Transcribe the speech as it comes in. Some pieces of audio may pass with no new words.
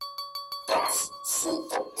Welcome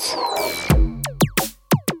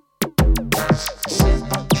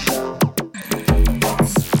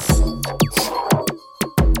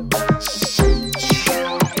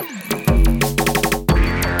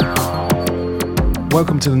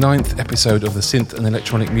to the 9th episode of the Synth and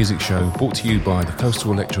Electronic Music Show, brought to you by the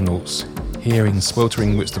Coastal Electronauts, here in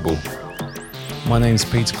sweltering Whitstable. My name's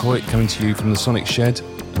Peter Coyte, coming to you from the Sonic Shed,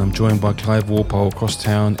 and I'm joined by Clive Warpole across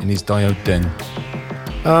town in his diode den.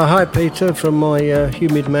 Hi Peter, from my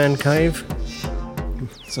humid man cave.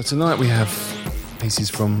 So tonight we have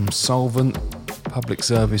pieces from Solvent, Public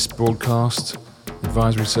Service Broadcast,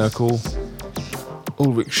 Advisory Circle,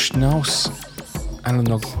 Ulrich Schnauss,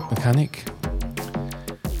 AnalogueMechanic,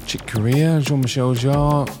 Corea, Jean-Michel,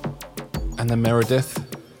 Jarre, and then Meredith,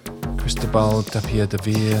 Cristobal, Tapia,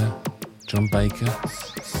 Veer, John Baker,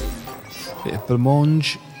 a bit of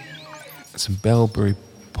Blancmange, some Belbury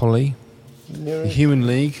Poly, the Human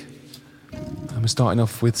League, and we're starting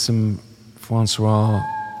off with some Francois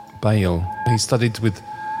Bayle. He studied with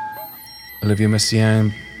Olivier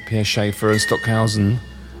Messiaen, Pierre Schaeffer and Stockhausen,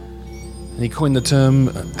 and he coined the term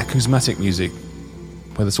acousmatic music,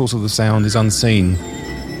 where the source of the sound is unseen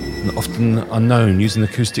and often unknown, using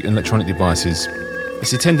acoustic and electronic devices.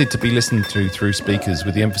 It's intended to be listened to through speakers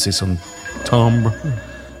with the emphasis on timbre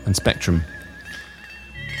and spectrum.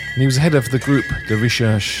 And he was head of the group de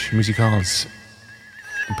Recherche Musicales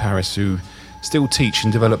in Paris, who still teach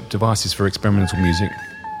and develop devices for experimental music.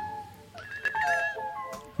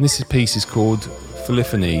 And this piece is called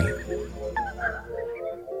Polyphonie.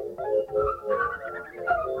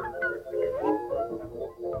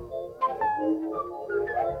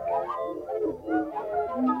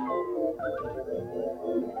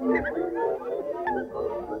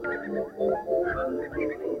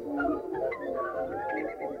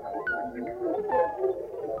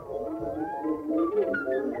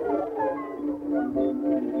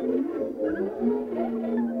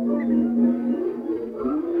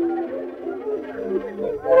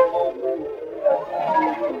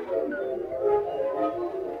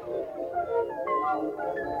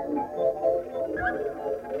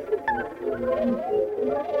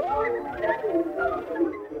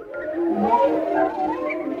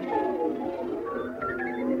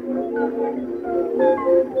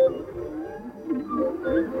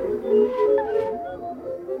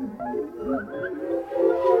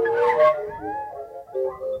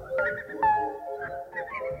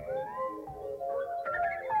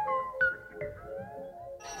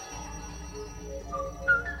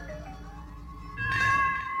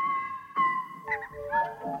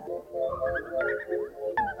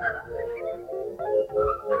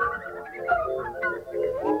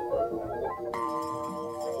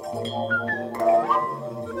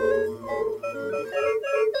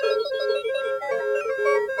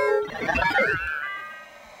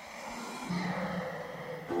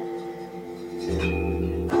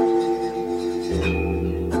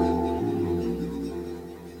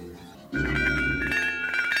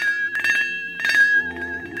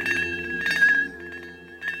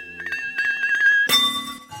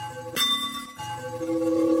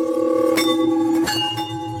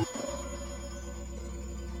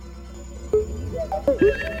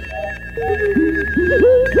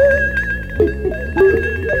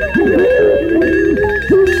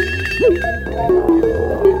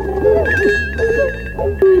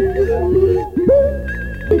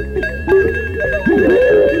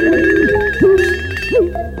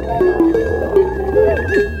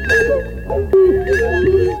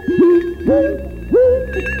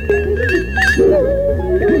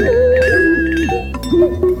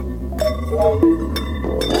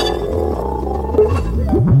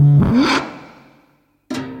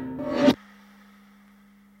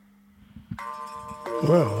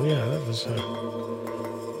 Well, yeah, that was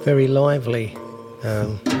a very lively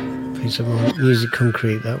piece of music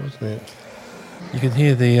concrete, that, wasn't it? You can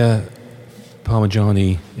hear the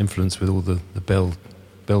Parmigiani influence with all the bell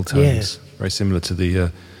tones, yeah. Very similar to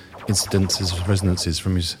the incidences, resonances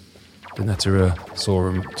from his De Natura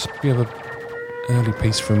Sorum. We have an early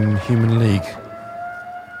piece from Human League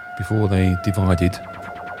before they divided.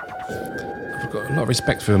 I've got a lot of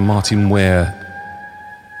respect for Martin Ware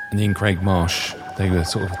and Ian Craig Marsh. They were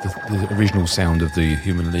sort of the original sound of the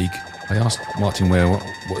Human League. I asked Martin Ware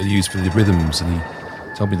what he used for the rhythms, and he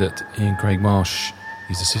told me that Ian Craig Marsh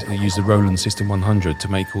used the Roland System 100 to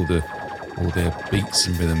make all their beats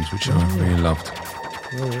and rhythms, which I really loved.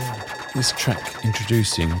 Oh, yeah. This track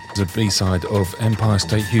introducing is a B-side of Empire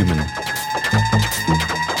State Human.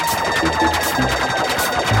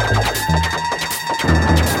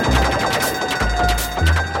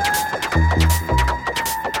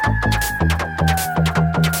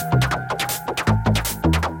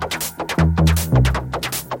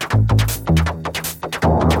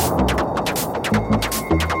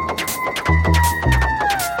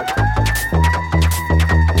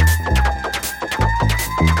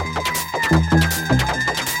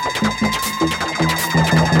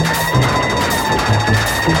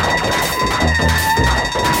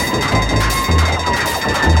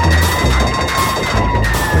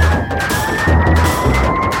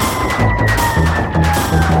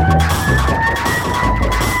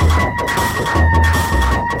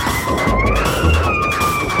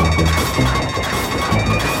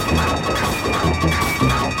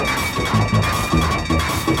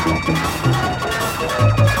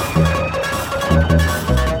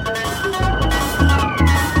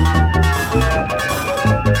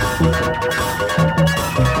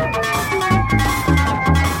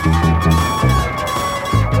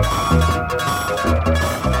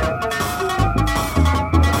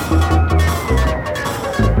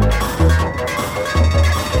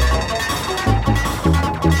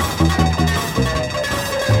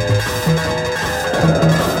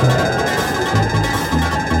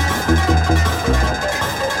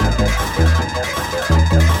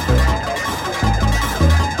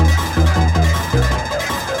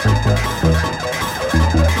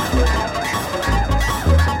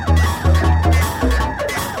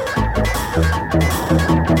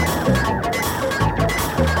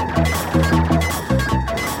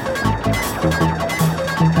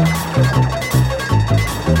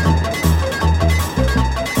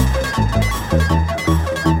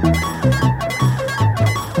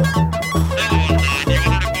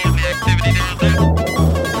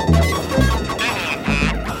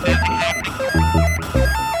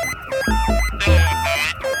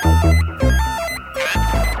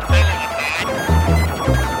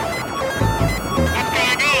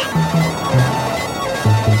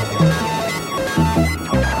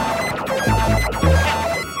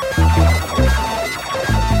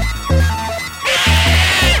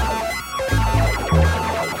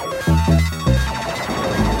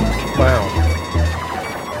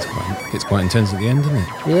 Intense at the end, isn't it?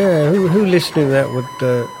 Yeah, who listening to that would,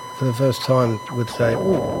 for the first time, would say,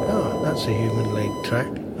 "Oh, that's a human lead track."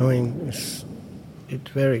 I mean, it's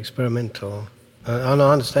very experimental, and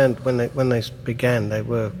I understand when they began, they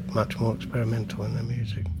were much more experimental in their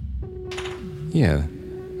music. Yeah,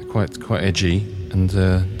 quite edgy, and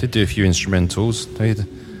did do a few instrumentals. They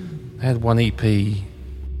had one EP,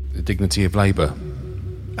 "The Dignity of Labour."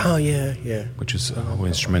 Oh yeah, which was all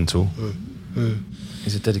instrumental.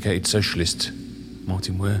 He's a dedicated socialist,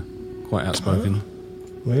 Martin Ware, quite outspoken.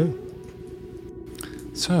 Oh, yeah.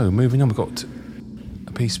 So, moving on, we've got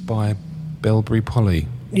a piece by Belbury Polly.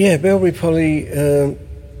 Yeah, Belbury Polly,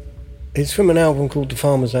 it's from an album called The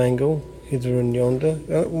Farmer's Angle, Hither and Yonder.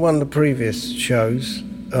 One of the previous shows,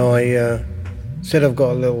 I said I've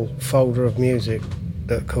got a little folder of music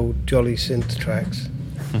that called Jolly Synth Tracks.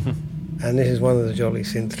 And this is one of the Jolly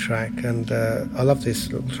Synth track, and I love this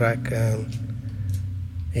little track.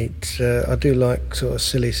 I do like sort of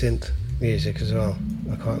silly synth music as well.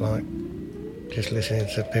 I quite like just listening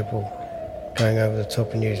to people going over the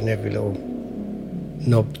top and using every little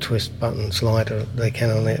knob, twist, button, slider they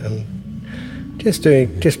can on it, and just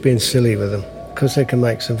being silly with them, because they can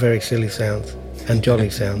make some very silly sounds and jolly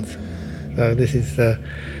sounds. So this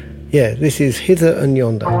is Hither and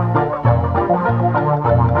Yonder.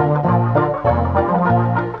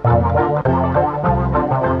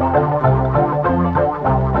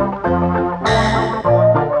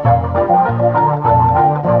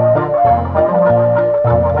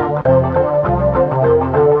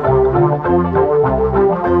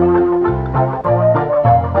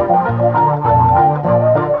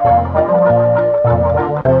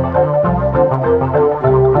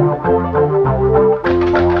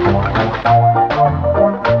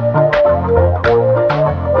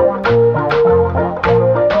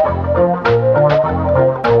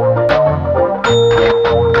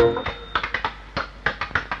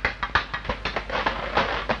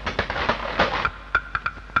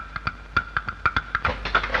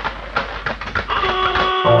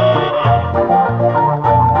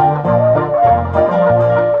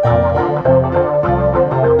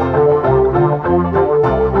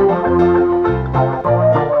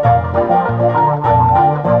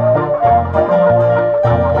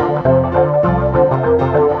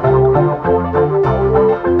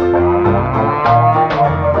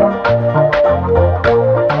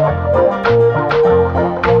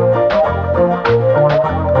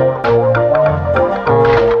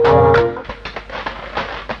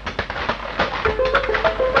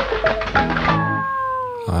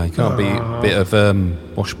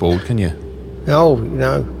 Washboard, can you? Oh,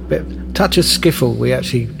 no, touch of skiffle. We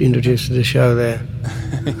actually introduced to the show there.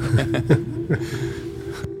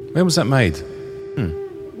 When was that made?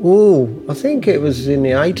 Oh, I think it was in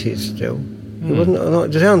the 80s still. It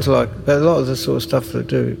wasn't. It sounds like, but a lot of the sort of stuff they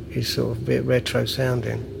do is sort of a bit retro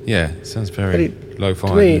sounding. Yeah, it sounds very lo-fi.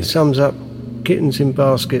 To me, it sums up kittens in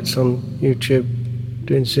baskets on YouTube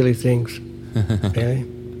doing silly things. Really?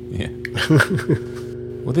 Yeah.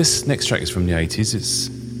 Well, this next track is from the 80s. It's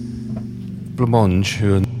Blancmange,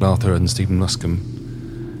 who are Arthur and Stephen Luscombe,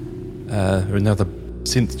 are another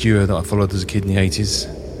synth duo that I followed as a kid in the 80s.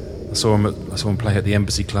 I saw them play at the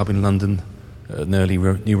Embassy Club in London at an early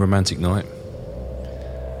New Romantic night.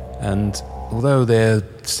 And although their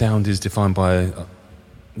sound is defined by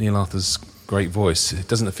Neil Arthur's great voice, it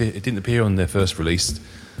didn't appear on their first release,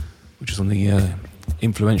 which was on the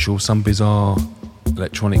influential Some Bizarre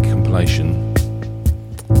electronic compilation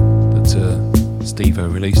that Steve-O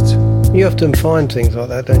released. You often find things like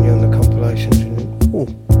that, don't you, on the compilations? You think, oh,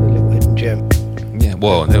 a little hidden gem. Yeah,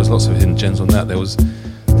 well, there was lots of hidden gems on that. There was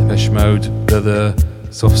Depeche Mode, Leather,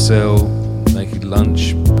 Soft Cell, Naked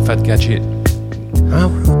Lunch, Fat Gadget. Oh,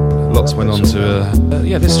 Lots went on to...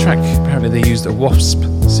 this track, apparently they used a Wasp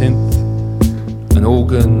synth, an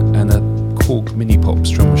organ, and a Korg Mini Pops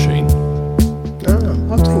drum machine.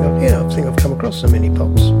 I think I've come across some Mini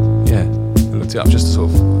Pops. Yeah, I looked it up just to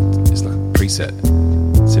sort of... It's like a preset,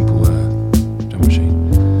 simple drum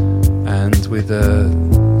machine. And with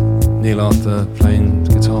Neil Arthur playing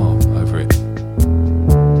guitar over it.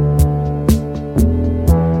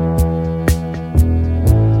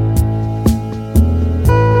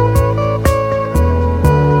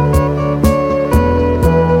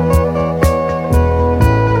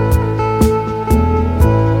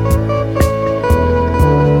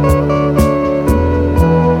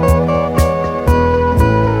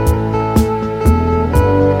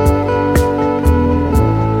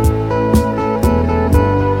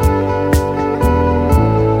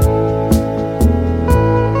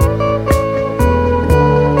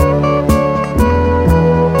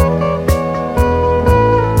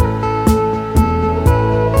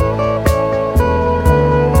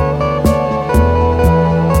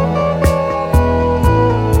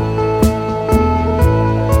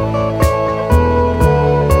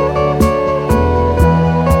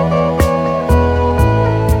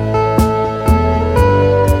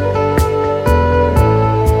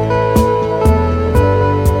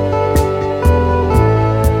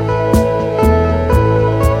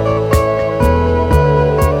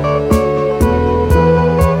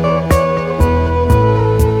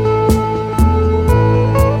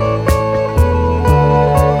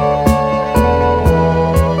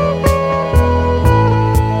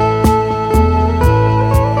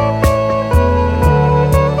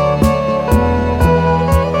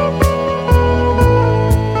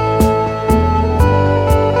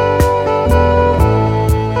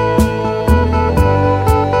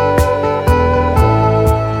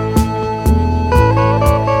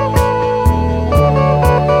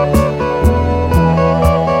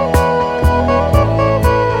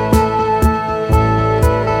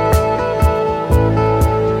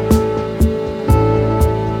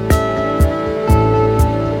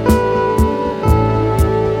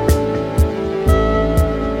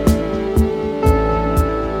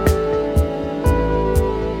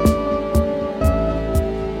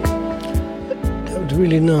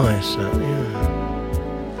 Really nice, yeah.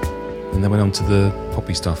 And they went on to the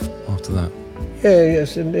poppy stuff after that. Yeah,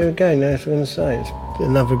 yes, and again, that's what I'm going to say. It's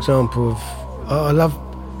another example of... I love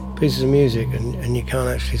pieces of music, and you can't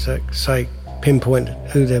actually say pinpoint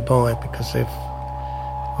who they're by, because they've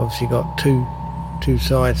obviously got two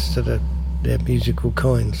sides to their musical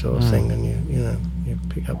kind sort of thing, and you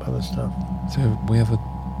pick up other stuff. So we have a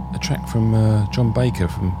track from John Baker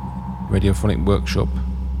from Radiophonic Workshop.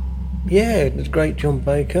 Yeah, it was great, John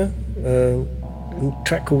Baker. A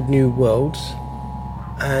track called New Worlds,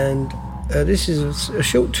 and this is a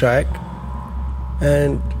short track,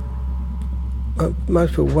 and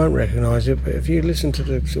most people won't recognise it, but if you listen to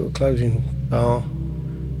the sort of closing bar,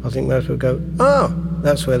 I think most people go, "Oh,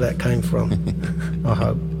 that's where that came from." I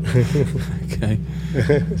hope. Okay.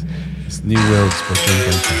 It's New Worlds by John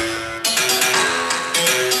Baker.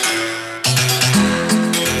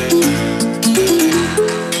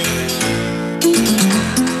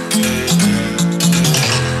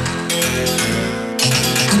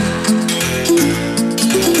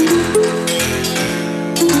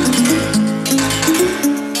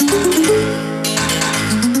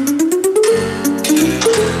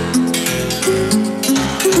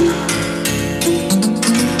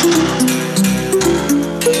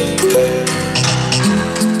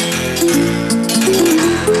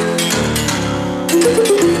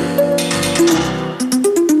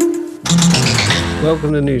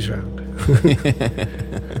 Welcome to News Round.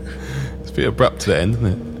 It's a bit abrupt at the end, isn't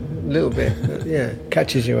it? A little bit, but yeah,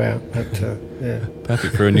 catches you out. But, yeah.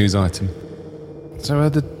 Perfect for a news item. So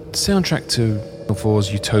the soundtrack to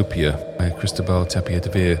 4's Utopia by Cristobal Tapia de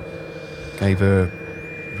Veer gave a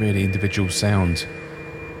really individual sound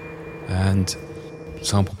and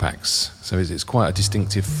sample packs. So it's quite a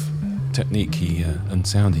distinctive technique and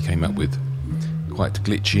sound he came up with. Quite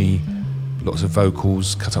glitchy, lots of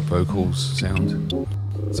vocals, cut-up vocals sound.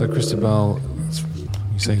 So Cristobal,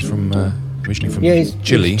 you say he's from originally from he's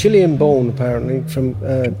Chile. He's Chilean born, apparently, from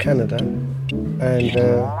Canada. And he's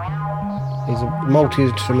a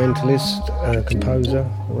multi-instrumentalist, composer,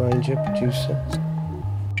 arranger, producer.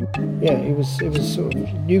 Yeah, it was sort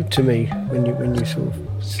of new to me when you sort of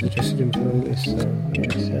suggested him for all this. So yeah,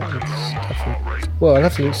 it's definitely. Well, I'll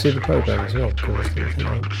have to see the program as well because I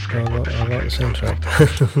like the soundtrack.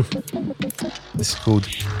 This is called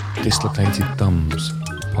Dislocated Thumbs,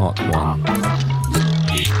 Part 1.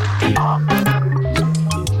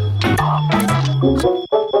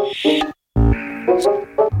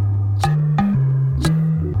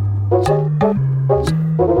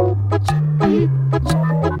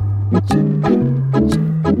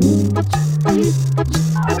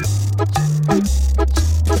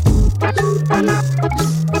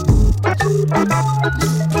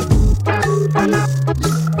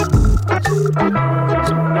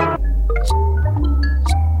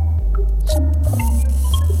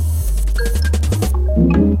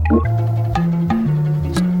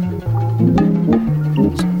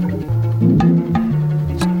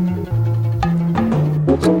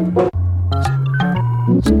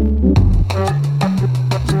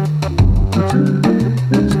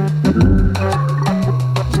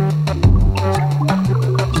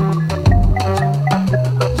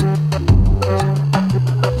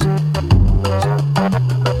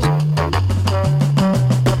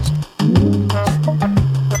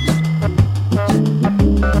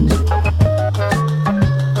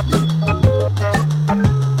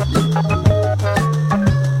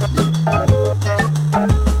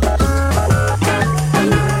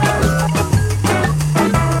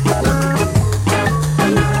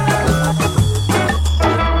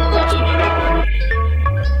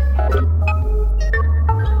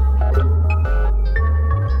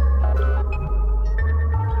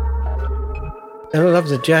 And I love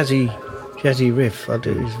the jazzy riff. I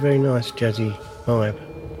do. It's a very nice jazzy vibe.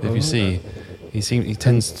 If you see, he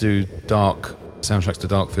tends to do dark soundtracks to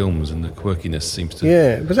dark films, and the quirkiness seems to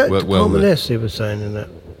was that work well. Department S he was saying in that?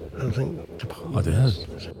 I think I don't know.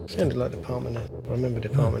 It sounded like Department S. I remember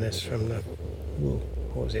Department S from the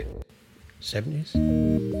what was it? 70s.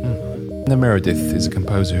 Now Meredith is a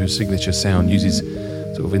composer whose signature sound uses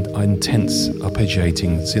sort of intense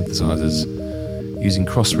arpeggiating synthesizers, using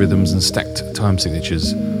cross rhythms and stacked time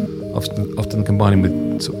signatures, often combining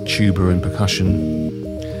with sort of tuba and percussion.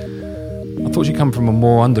 I thought she'd come from a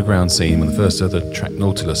more underground scene when the first heard the track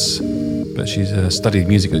Nautilus, but she's studied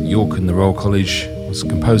music at York and the Royal College, was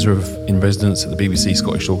composer in residence at the BBC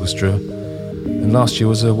Scottish Orchestra, and last year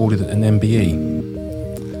was awarded an MBE.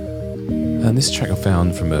 And this track I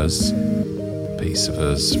found from hers, piece of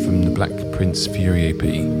hers, from the Black Prince Fury EP,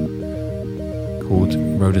 called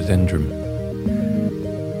Rhododendron.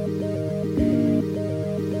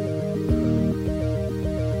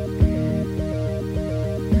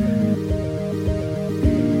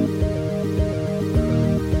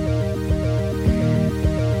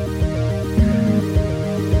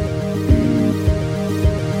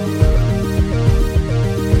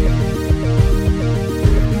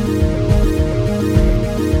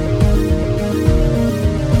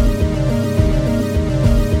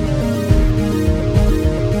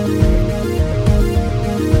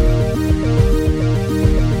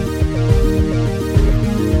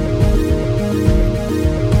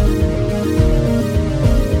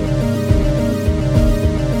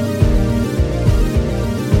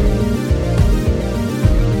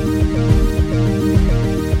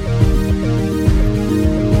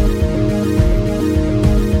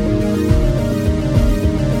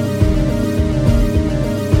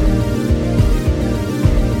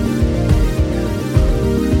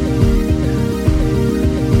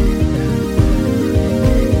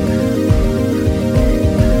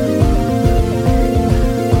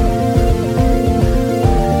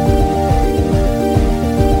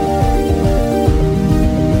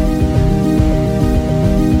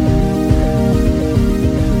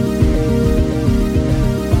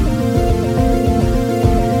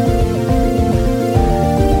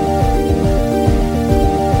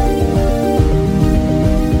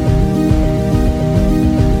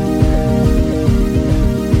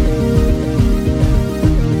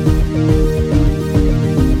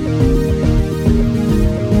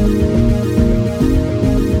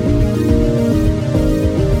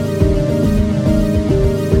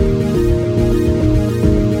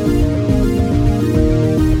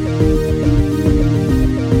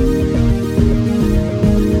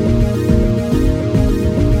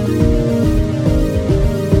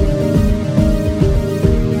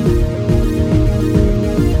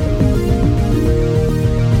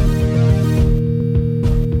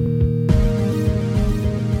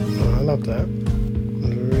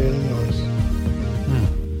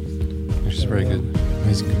 very good.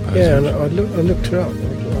 Amazing composer. Yeah, and I looked her up. I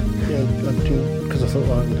didn't, because I thought I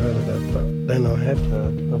hadn't heard of her, but then I had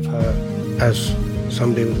heard of her as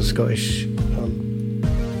somebody with a Scottish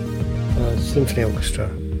symphony orchestra,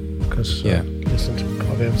 because I listened to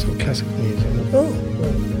quite a bit of some classical music.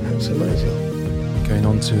 And that's amazing. Going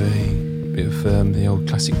on to a bit of the old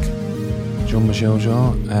classic Jean-Michel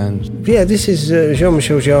Jarre, and this is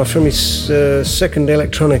Jean-Michel Jarre from his second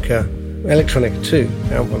Electronica 2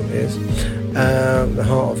 album. Is The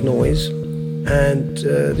Heart of Noise, and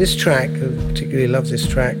this track, I particularly love this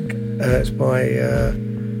track. It's by a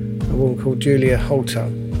woman called Julia Holter,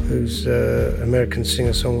 who's an American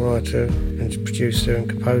singer-songwriter and producer and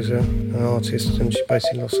composer and artist, and she's based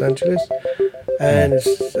in Los Angeles. And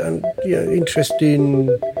it's interesting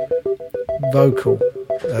vocal,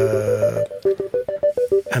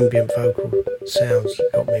 ambient vocal sounds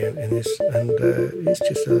got me in this, and it's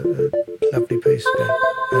just a lovely piece again.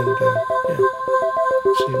 And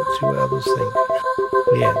see what others think.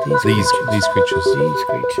 Yeah, these creatures.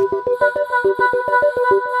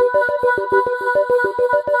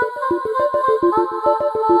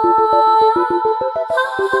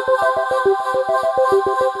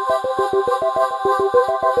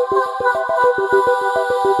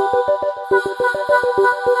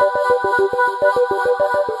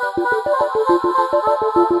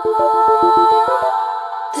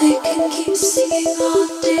 They can keep singing all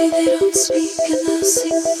day, they don't speak, and they'll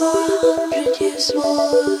sing for 100 years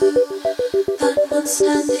more. That one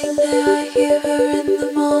standing there, I hear her in the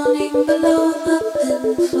morning below the thin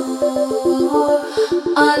floor.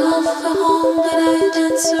 I long for home, but I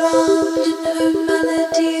dance around in her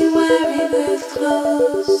melody, wearing her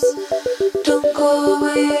clothes. Don't go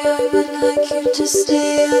away, I would like you to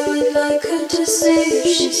stay, I would like her to say if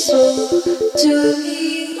she spoke to me.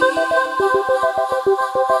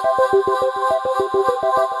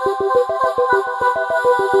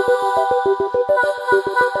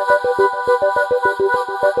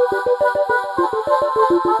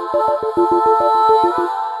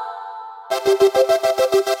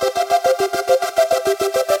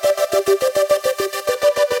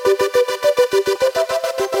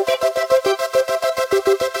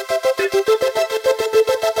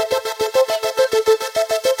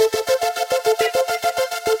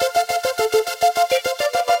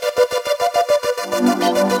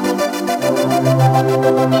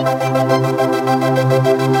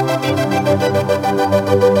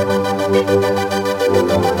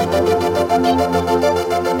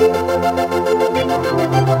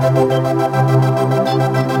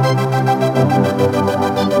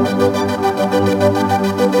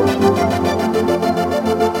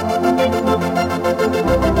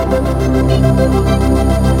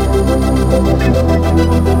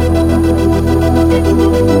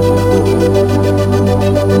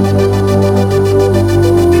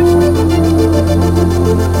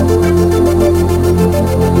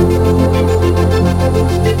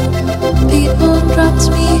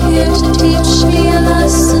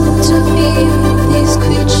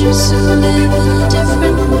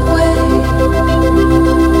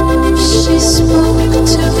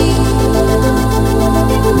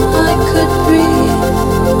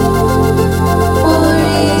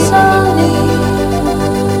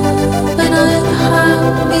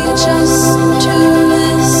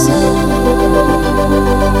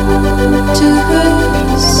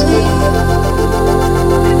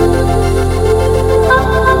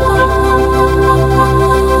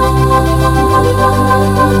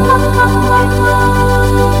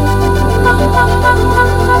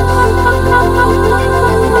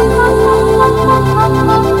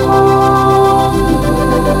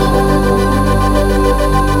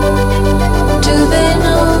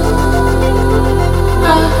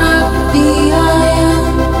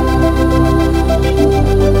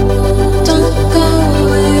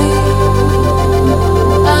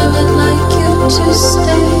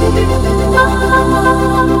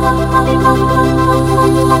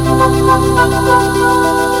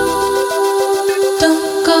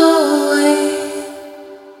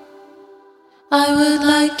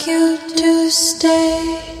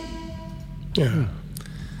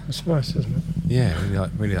 Nice, isn't it? Yeah,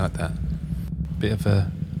 really like that. Bit of the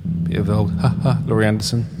old Laurie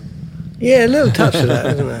Anderson. Yeah, a little touch of that,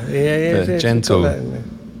 isn't there? Yeah, but gentle,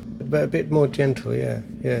 but a bit more gentle. Yeah.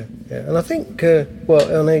 And I think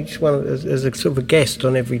on each one as a sort of a guest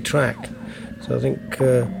on every track. So I think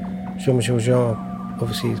Jean-Michel Jarre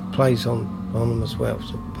obviously plays on them as well.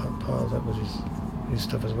 So part of that was his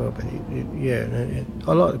stuff as well. But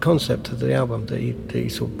I like the concept of the album that he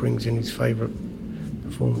sort of brings in his favourite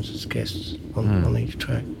performers as guests on each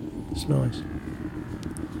track. It's nice.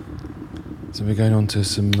 So we're going on to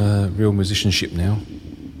some real musicianship now.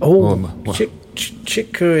 Oh,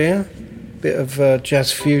 Chick Corea, bit of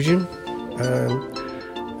jazz fusion,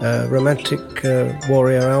 romantic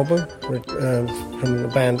warrior album from the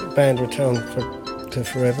band Return to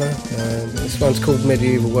Forever. This one's called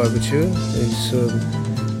Medieval Overture. It's sort of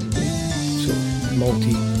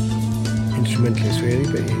multi-instrumentalist really,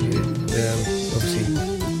 but obviously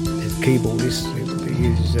it's keyboardist. It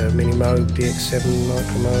uses Mini Moog, DX7,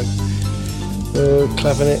 Micro Moog,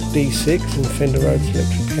 clavinet D6 and Fender Rhodes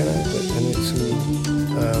electric piano, and it's all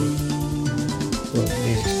well, the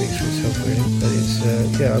music speaks for itself really, but it's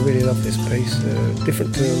I really love this piece,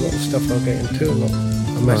 different to a lot of stuff I'll get into, a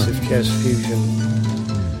massive jazz fusion.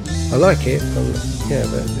 I like it,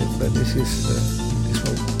 but this is this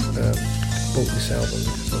one bought this album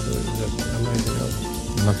because I thought it was an amazing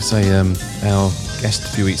album. Like I say, our guest a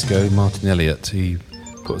few weeks ago, Martin Elliott, he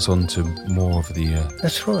put us on to more of the...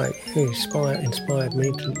 That's right, he inspired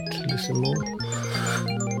me to listen more.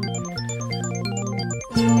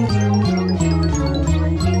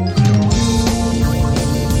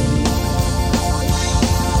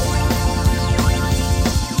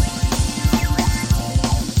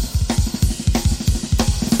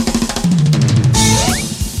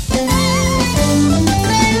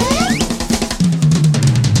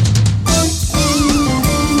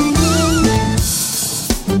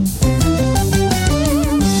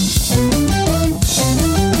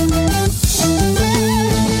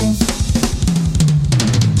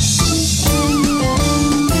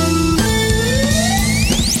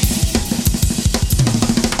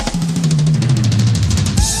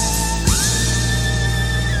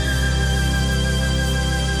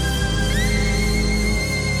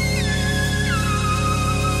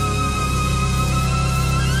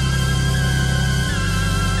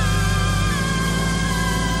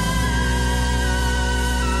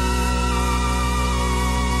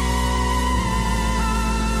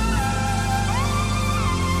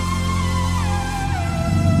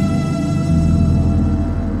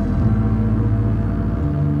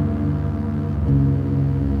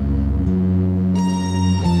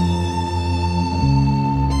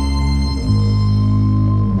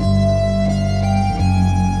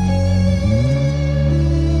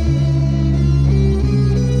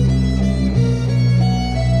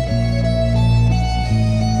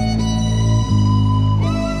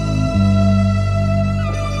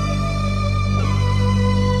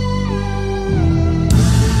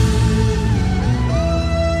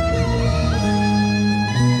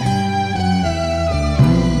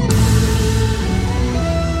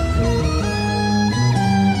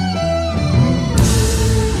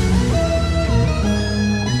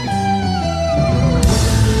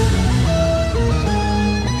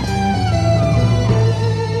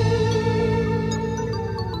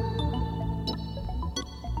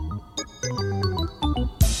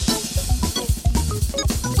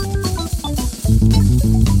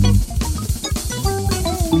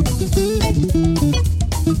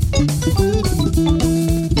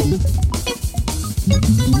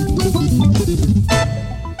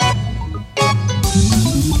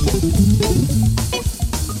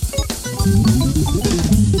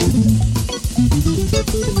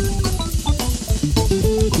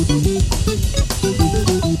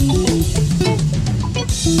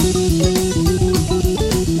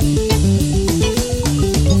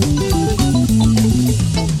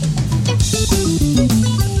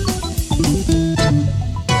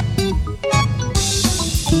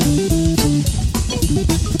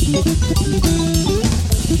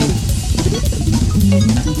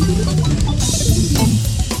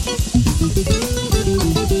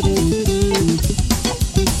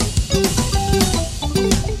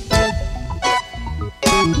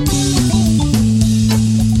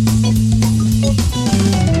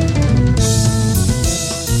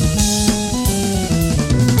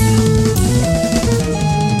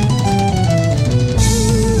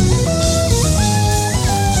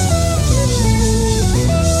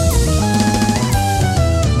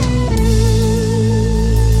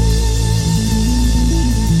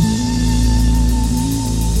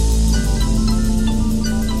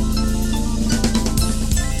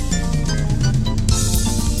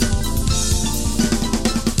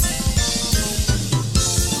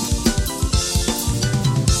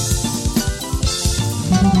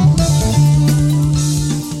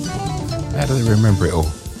 Remember it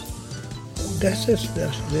all. That's it. I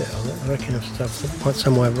reckon I've got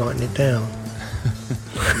somewhere writing it down.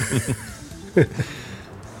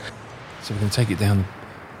 So we're going to take it down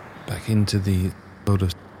back into the world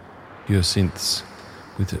of pure synths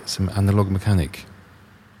with some AnalogueMechanic.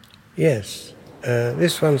 Yes.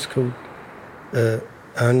 This one's called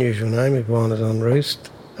unusual name, Iguanodon Roost.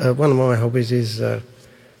 One of my hobbies is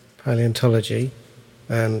paleontology,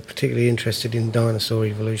 and particularly interested in dinosaur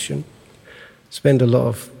evolution. Spend a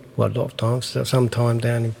lot of time, some time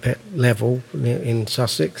down in Pett Level in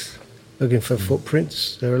Sussex, looking for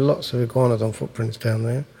footprints. There are lots of Iguanodon footprints down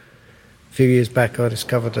there. A few years back, I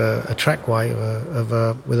discovered a trackway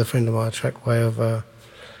with a friend of mine, a trackway of a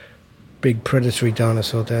big predatory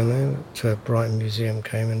dinosaur down there. To Brighton Museum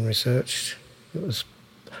came and researched. It was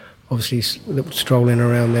obviously strolling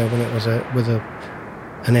around there when it was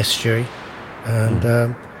an estuary,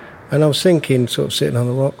 and I was thinking, sort of sitting on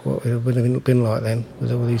the rock, what it would have been like then,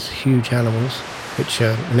 with all these huge animals, which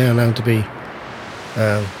are now known to be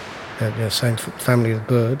the same family of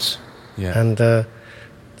birds, and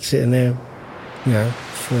sitting there,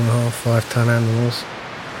 4.5, 5 ton animals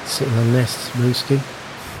sitting on nests roosting,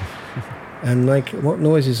 and what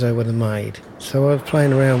noises they would have made. So I was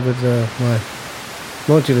playing around with my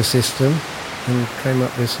modular system and came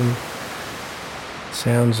up with some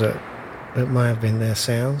sounds that may have been their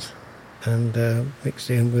sounds, and mixed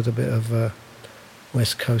in with a bit of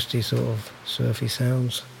west coasty sort of surfy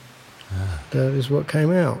sounds. That is what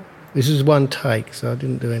came out. This is one take, so I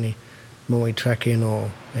didn't do any multi-tracking or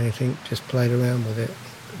anything, just played around with it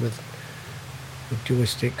with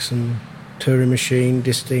joysticks and Turing machine,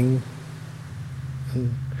 disting,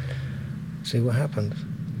 and see what happens.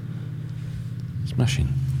 Smashing.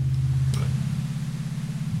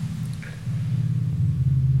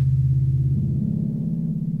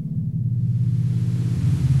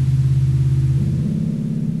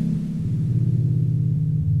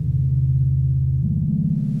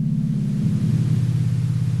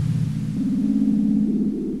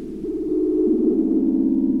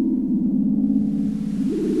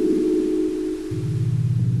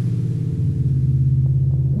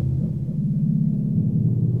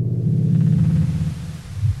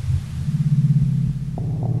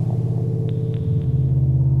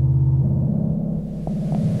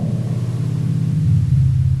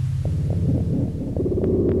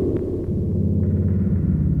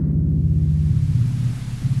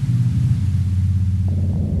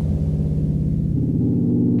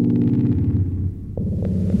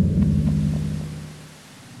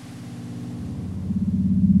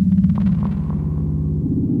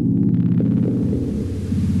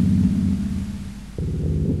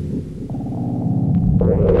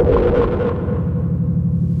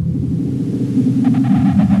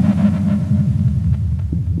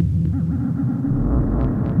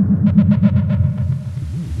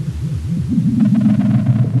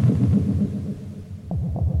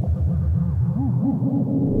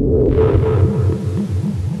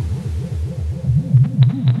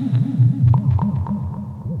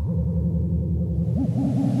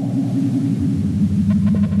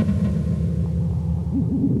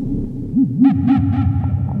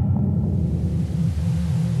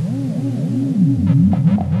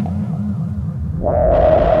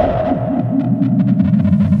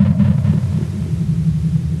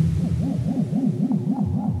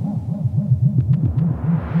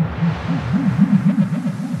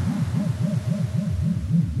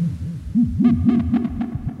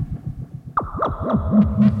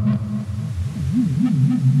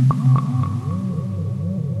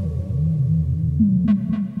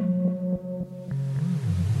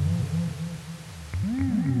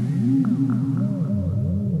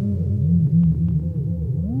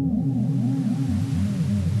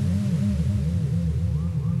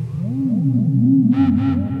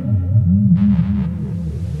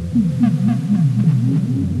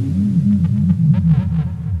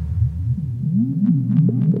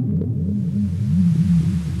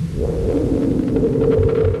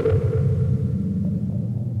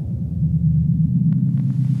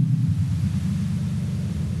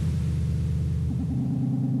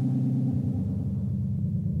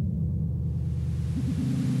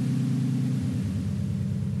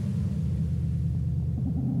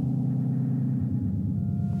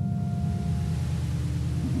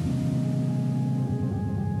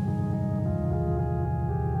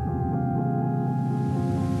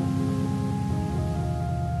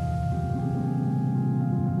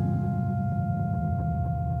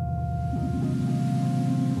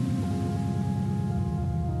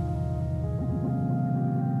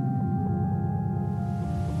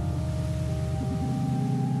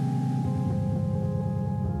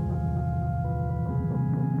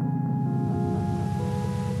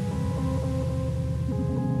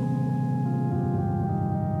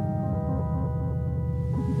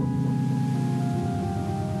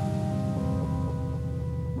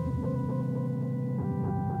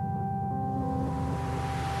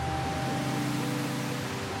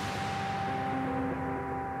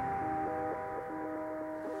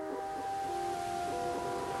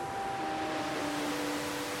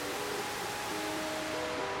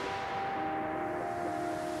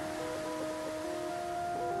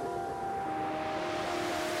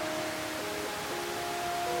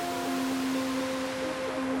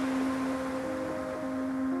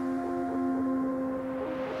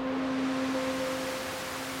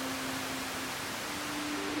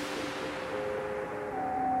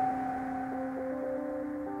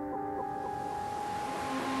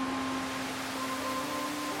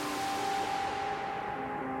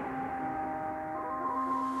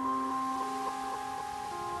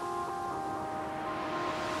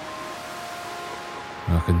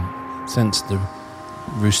 I can sense the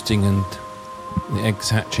roosting and the eggs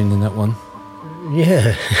hatching in that one.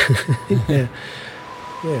 Yeah. Yeah.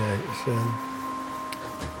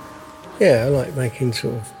 Yeah, I like making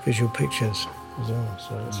sort of visual pictures as well,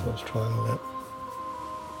 so that's what I was trying with that.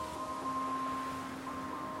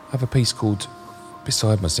 I have a piece called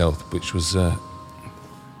Beside Myself, which was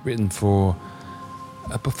written for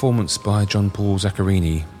a performance by John Paul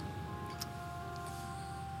Zaccarini,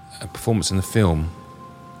 a performance in the film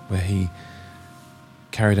where he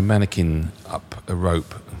carried a mannequin up a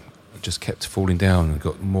rope, just kept falling down and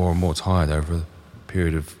got more and more tired over a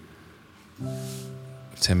period of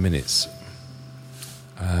 10 minutes.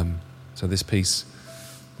 So this piece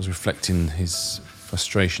was reflecting his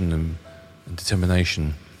frustration and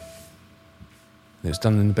determination. It was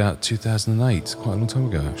done in about 2008, quite a long time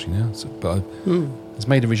ago actually now. But it was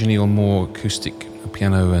made originally on more acoustic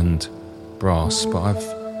piano and brass, but I've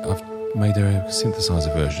made a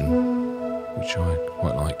synthesizer version, which I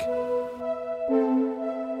quite like.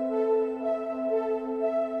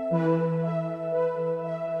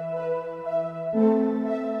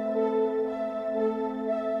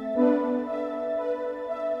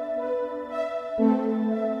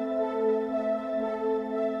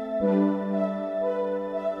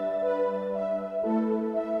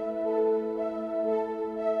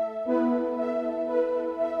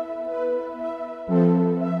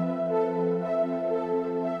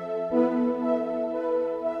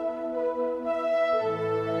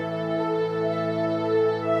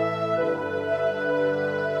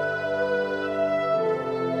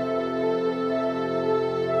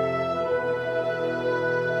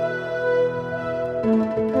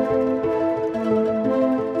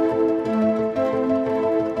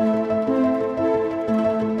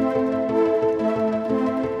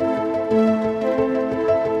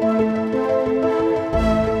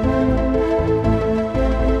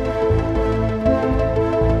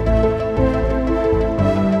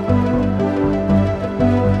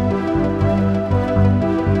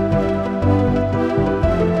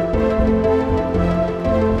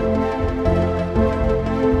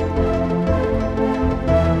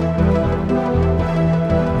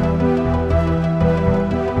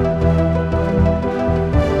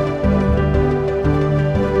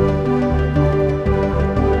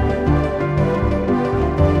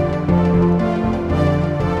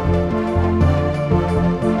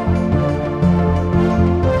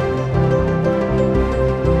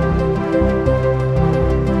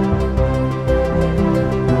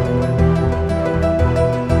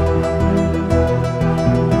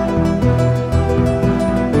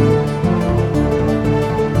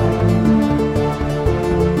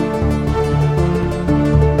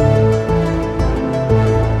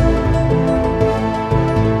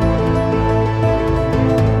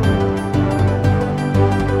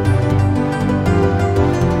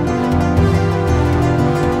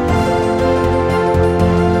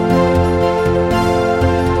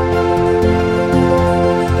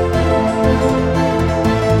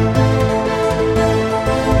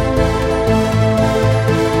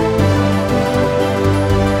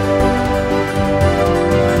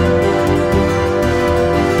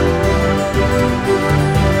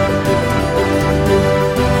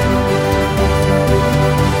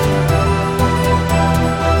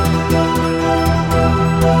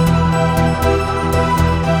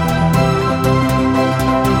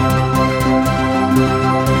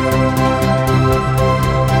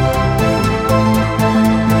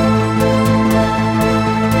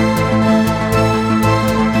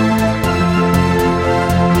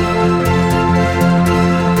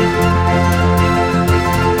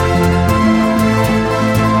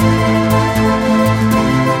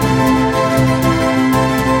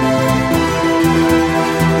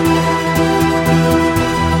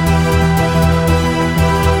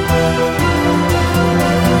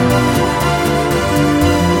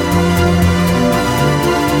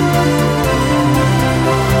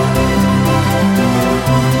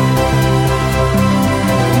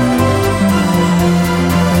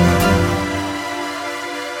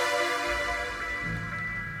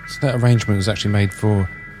 That arrangement was actually made for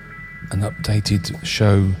an updated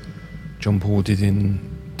show John Paul did in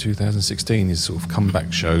 2016, his sort of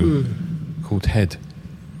comeback show called Head.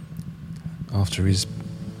 After his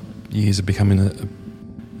years of becoming a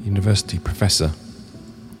university professor,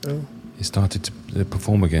 he started to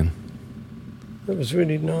perform again. It was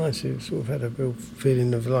really nice. It sort of had a real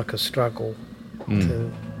feeling of like a struggle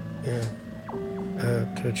to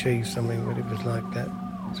achieve something, but it was like that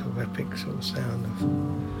sort of epic sort of sound of,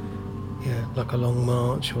 like a long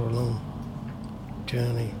march or a long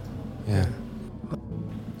journey. Yeah.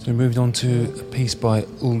 So we moved on to a piece by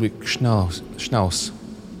Ulrich Schnauss.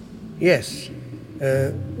 Yes.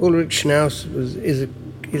 Ulrich Schnauss is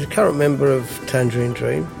a current member of Tangerine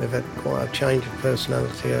Dream. They've had quite a change of personnel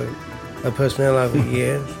over the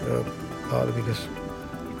years, partly because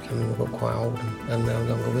some of them got quite old and they're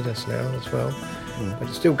no longer with us now as well. But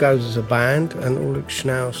it still goes as a band, and Ulrich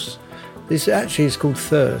Schnauss, this actually is called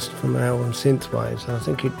Thirst from the album Synthwaves, and I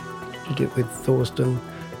think he did it with Thorsten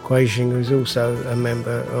Quaeschning, who's also a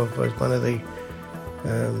member of, one of the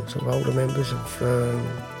sort of older members of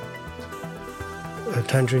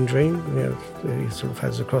Tangerine Dream. You know, he sort of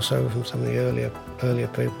has a crossover from some of the earlier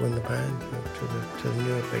people in the band to the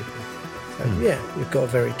newer people. So, yeah, you've got a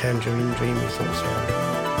very Tangerine Dreamy sort of sound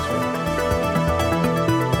as well.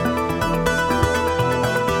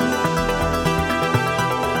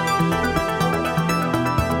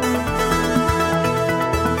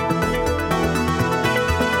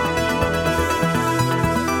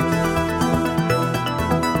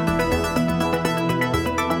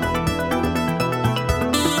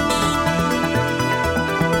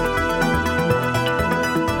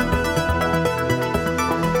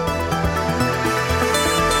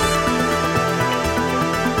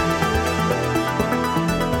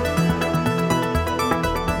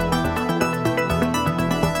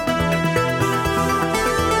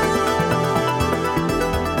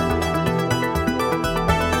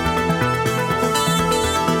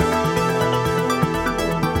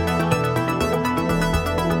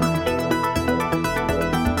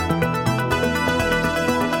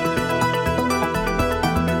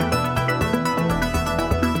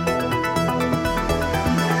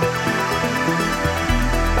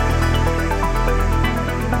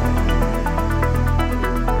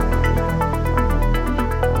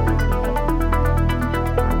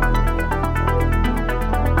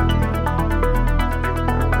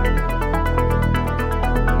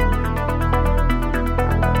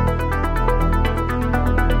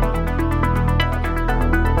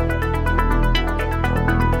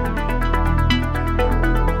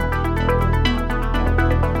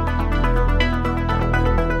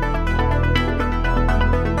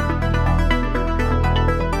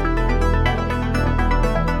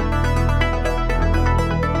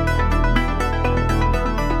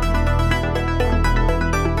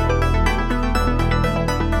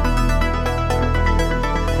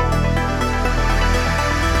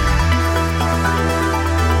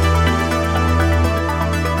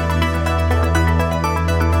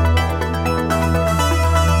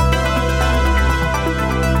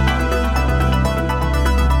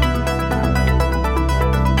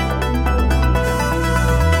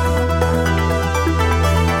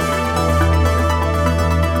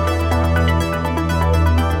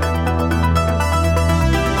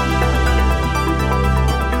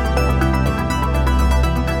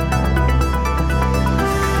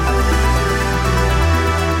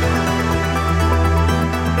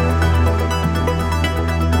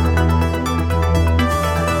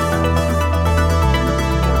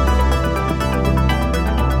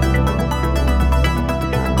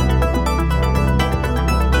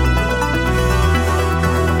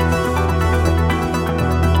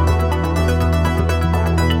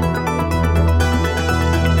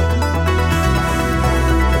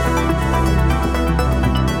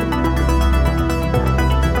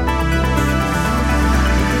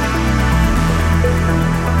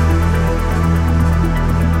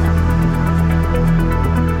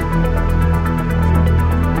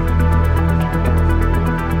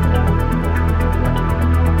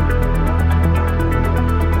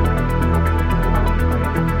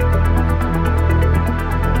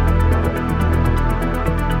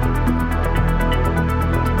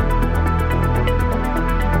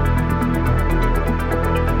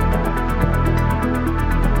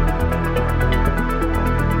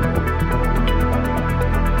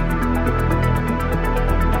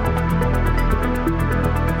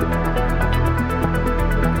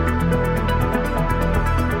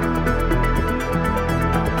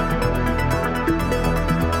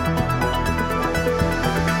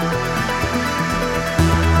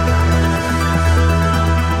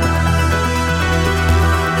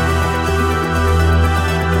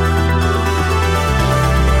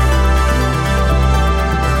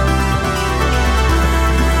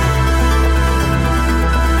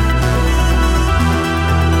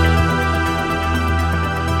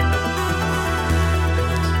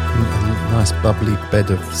 bubbly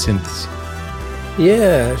bed of synths.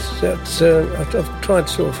 Yeah, I've tried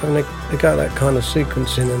sort of having a go at that kind of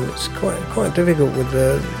sequencing, and it's quite difficult with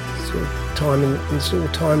the sort of time and sort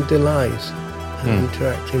of time delays and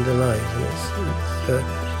interacting delays.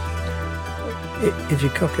 And if you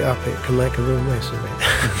cock it up, it can make a real mess of it.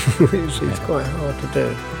 It's quite hard to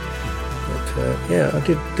do. But yeah, I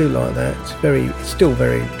did do like that. It's still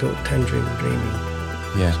very sort of Tangerine Dreamy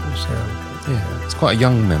sort of sound. Yeah, it's quite a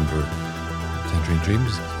young member of Tangerine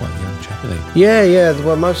Dreams. It's quite a young chap, isn't he? Yeah.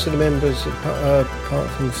 Well, most of the members, apart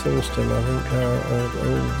from Thorsten, I think are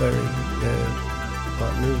all very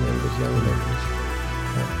like new members, young members.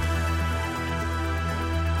 Yeah.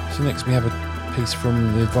 So next we have a piece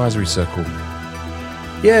from the Advisory Circle.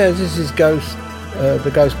 Yeah, this is Ghost,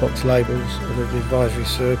 the Ghostbox labels of the Advisory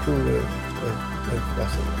Circle. I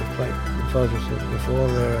think they've played Advisory Circle before,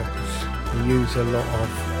 and they use a lot of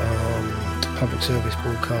public service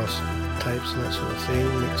broadcast tapes and that sort of thing,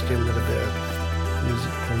 mixed in with a bit of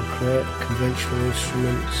music from conventional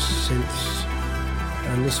instruments, synths.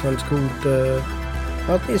 And this one's called,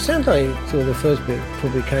 it sounds like sort of the first bit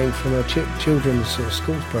probably came from a children's sort of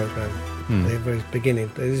schools program at the very beginning.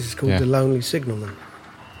 This is called The Lonely Signalman.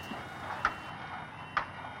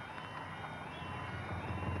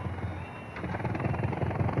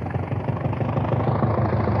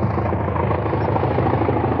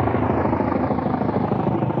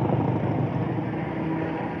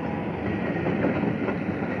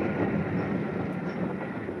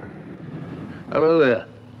 Hello there.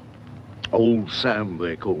 Old Sam,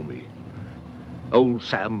 they call me. Old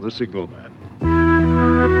Sam the Signalman.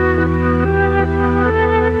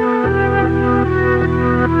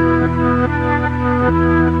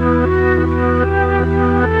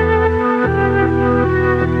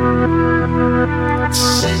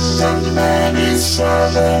 Signalman is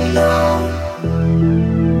all alone.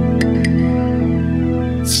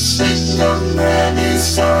 Signalman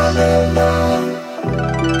is all alone.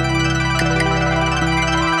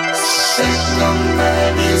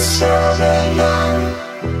 Signalman is all alone.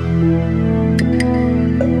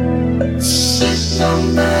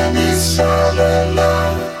 Signalman is all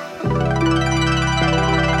alone.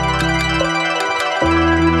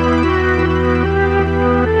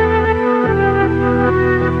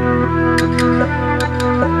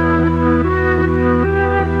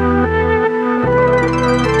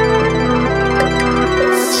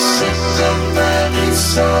 Signalman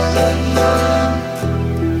is all alone.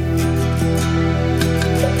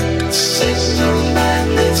 Signalman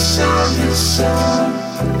lives on his own.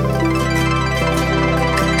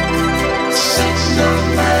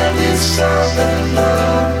 Signalman is all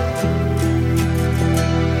alone.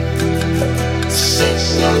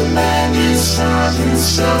 Signalman is on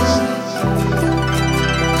his own.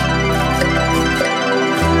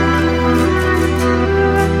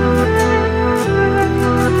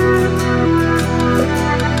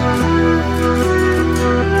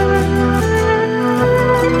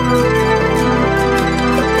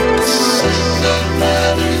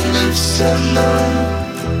 Alone.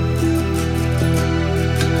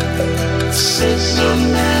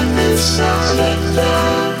 Signalman lives all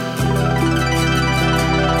alone.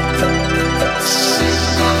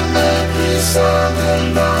 Signalman is all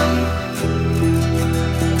alone.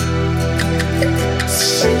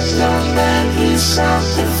 Signalman is on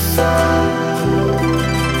the phone.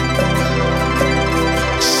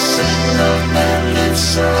 Signalman lives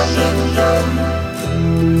all alone.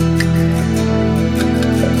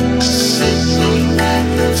 Signalman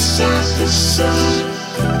lives on the sun.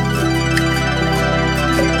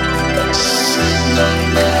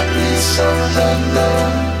 Signalman is all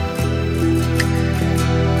alone.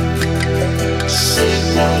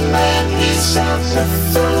 Signalman is on the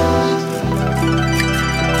phone.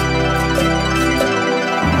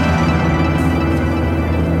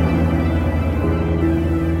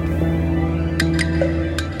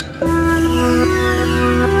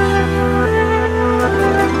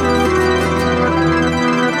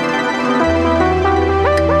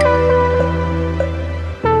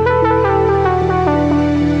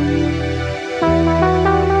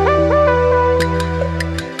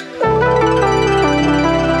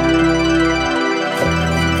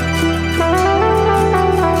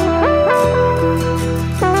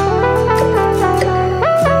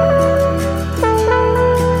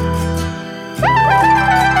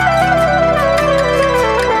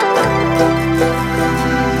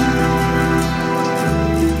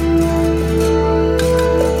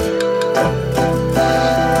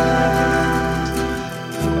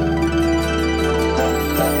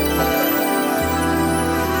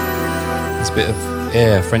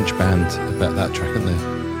 French band about that track, isn't there?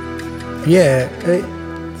 Yeah,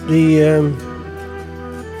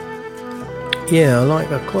 I like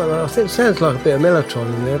that quite. I think it sounds like a bit of Mellotron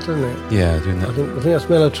in there, doesn't it? Yeah, doing that. I think that's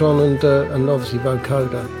Mellotron and obviously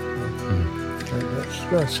vocoder. That's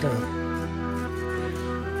nice sound.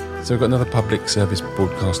 So we've got another public service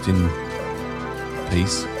broadcasting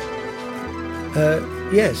piece.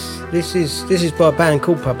 Yes, this is by a band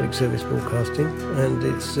called Public Service Broadcasting, and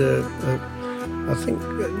it's I think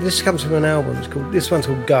this comes from an album. This one's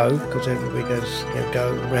called Go, because everybody goes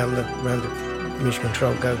go round the mission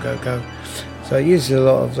control, go go go. So it uses a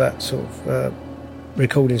lot of that sort of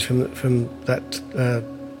recordings from that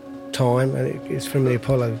time, and it's from the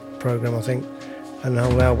Apollo program, I think, and the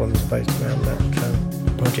whole album is based around that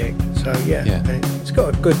project. So yeah. And it's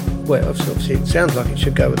got a good. Well, obviously it sounds like it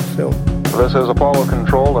should go with the film. This is Apollo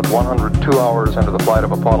Control at 102 hours into the flight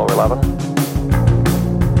of Apollo 11.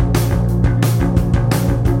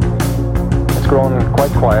 It's grown quite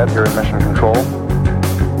quiet here in Mission Control. A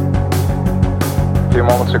few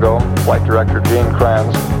moments ago, Flight Director Gene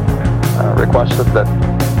Kranz requested that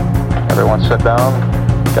everyone sit down,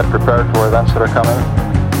 get prepared for events that are coming.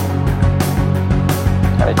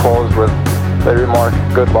 And he closed with the remark,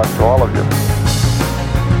 "Good luck to all of you."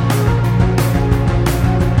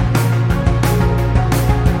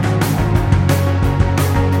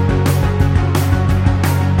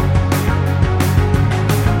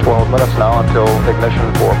 Minutes now until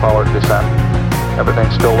ignition for powered descent.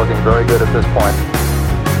 Everything's still looking very good at this point.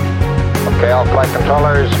 Okay, all flight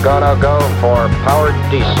controllers, gonna go for powered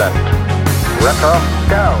descent. Retro,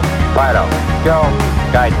 go. Fido, go.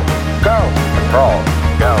 Guidance, go. Control,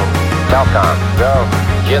 go. Telcom, go.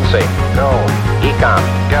 Jinsei, go. Ecom,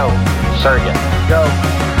 go. Surgeon, go.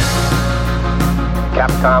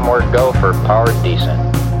 Capcom, we're go for powered descent.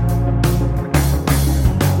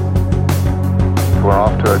 We're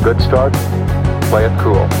off to a good start. Play it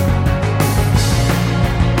cool.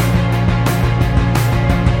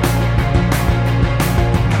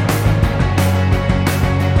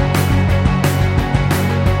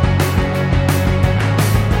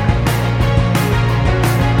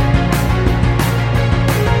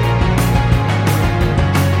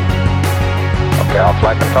 Okay, all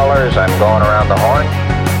flight controllers, I'm going around the horn.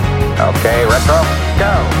 Okay, retro,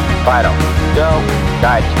 go. Fido, go.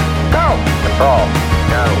 Guidance, go. Control,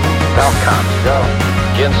 go. Telcom, go.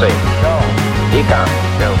 Jinsei, go. Ecom,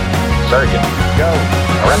 go. Surgeon, go.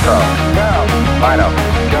 Retro, go. Fido,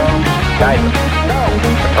 go. Guidance, go.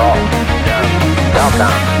 Control, go.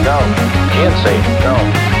 Telcom, go. Jinsei, go.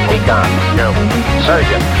 Ecom, go.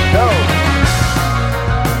 Surgeon, go.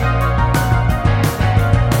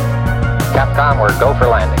 Capcom, we're go for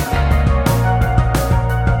landing.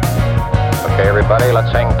 Okay, everybody,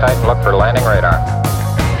 let's hang tight and look for landing radar.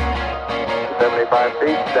 75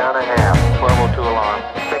 feet, down a half. 1202 alarm.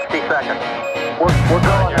 60 seconds. We're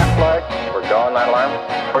going that flight. We're going that alarm.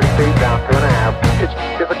 40 feet, down 2.5.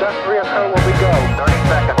 If it does reoccur, will we go? 30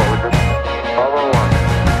 seconds. 1201.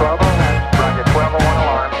 1201. Roger, 1201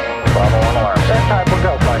 alarm. 1201 alarm. Same time, we'll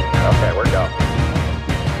go, flight. Okay, we're go.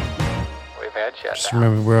 We've had shut Just down.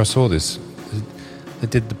 remember where I saw this. They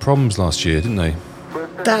did the proms last year, didn't they?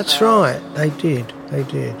 That's right. They did.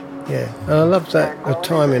 Yeah, and I love that the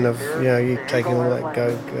timing of you taking all that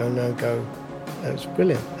go no go. That was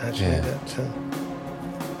brilliant. Actually, Yeah. that. I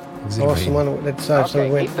Exhilarating. often wonder what they'd say if Okay,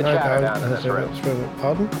 someone went keep the no chatter go. down in And I this said, room. "What's wrong?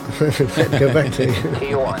 Pardon?" Go back to you.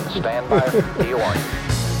 T1, stand by for T1.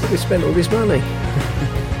 We spent all this money.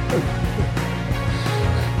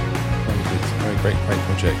 Very great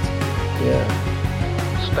project. Yeah.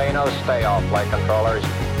 Stay no stay all flight controllers.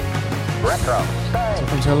 Retro, stay. So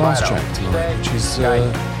comes our last Fido, track tonight, which is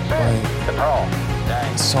Guidance, by Control, stay.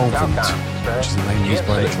 Solvent, Telcom, which is the name used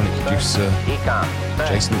by electronic producer Ecom, stay.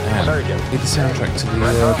 Jason Ann. Surgeon, He did the soundtrack to the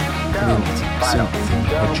brilliant Synth and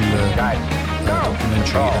modular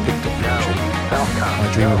documentary, epic documentary, My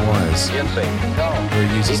Dream of Wires, where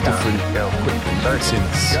he uses different equipment,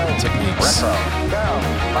 synths, and techniques to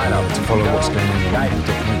follow what's going on in the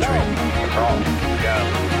documentary.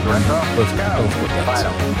 Both got that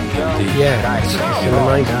DVD. Yeah, it's an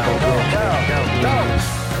amazing documentary.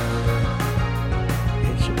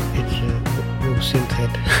 It's a real synth head.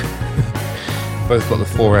 Both got the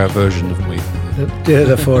 4-hour version, haven't we?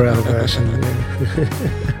 The 4-hour version. Yeah.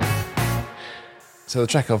 So the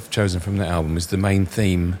track I've chosen from that album is the main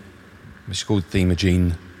theme, which is called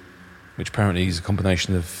Themogene, which apparently is a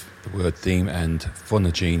combination of the word theme and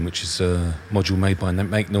phonogene, which is a module made by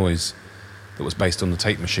Make Noise that was based on the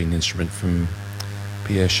tape machine instrument from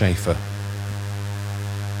Pierre Schaeffer.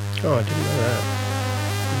 Oh, I didn't know that.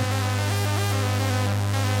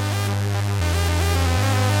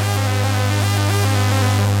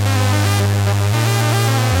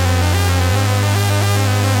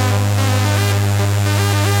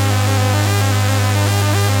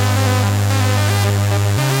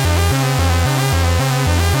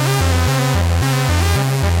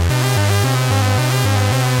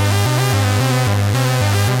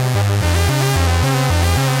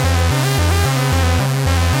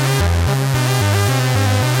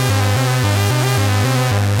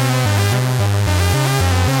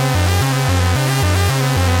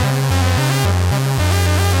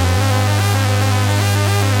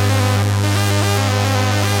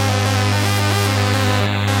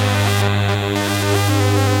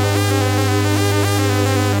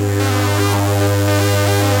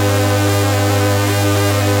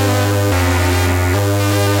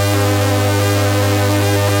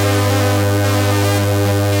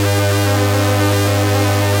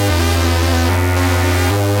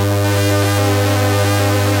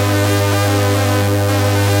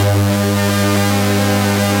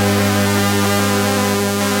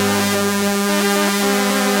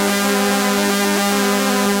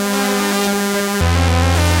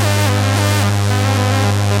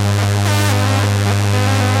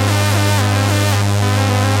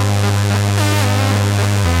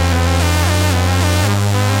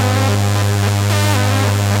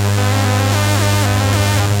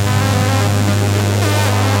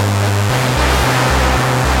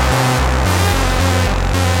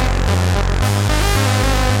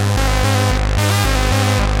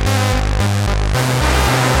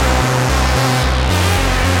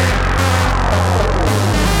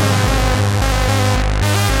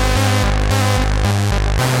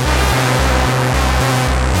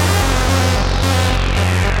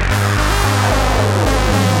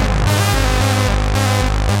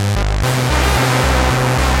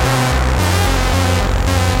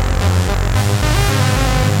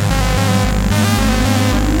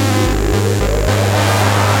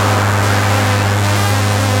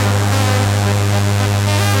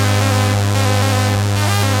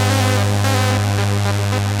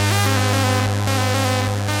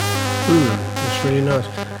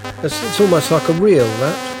 It's almost like a reel,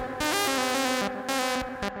 that.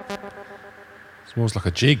 It's more like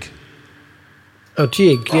a jig. Oh,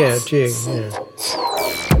 jig, yeah.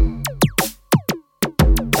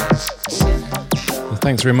 Well,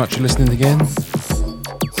 thanks very much for listening again.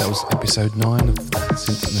 That was episode 9 of the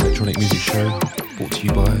Synth and Electronic Music Show, brought to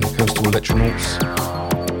you by Coastal Electronauts.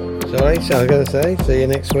 Sorry, so I was going to say, see you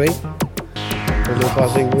next week. A little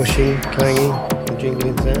buzzing, whooshing, clanging, and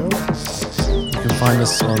jingling sound. You can find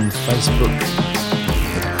us on Facebook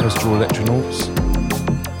at Coastal Electronauts.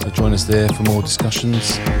 So join us there for more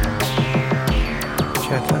discussions.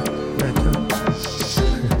 Chatter, natter.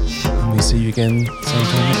 And we'll see you again same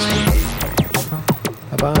time next week.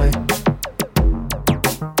 Bye-bye.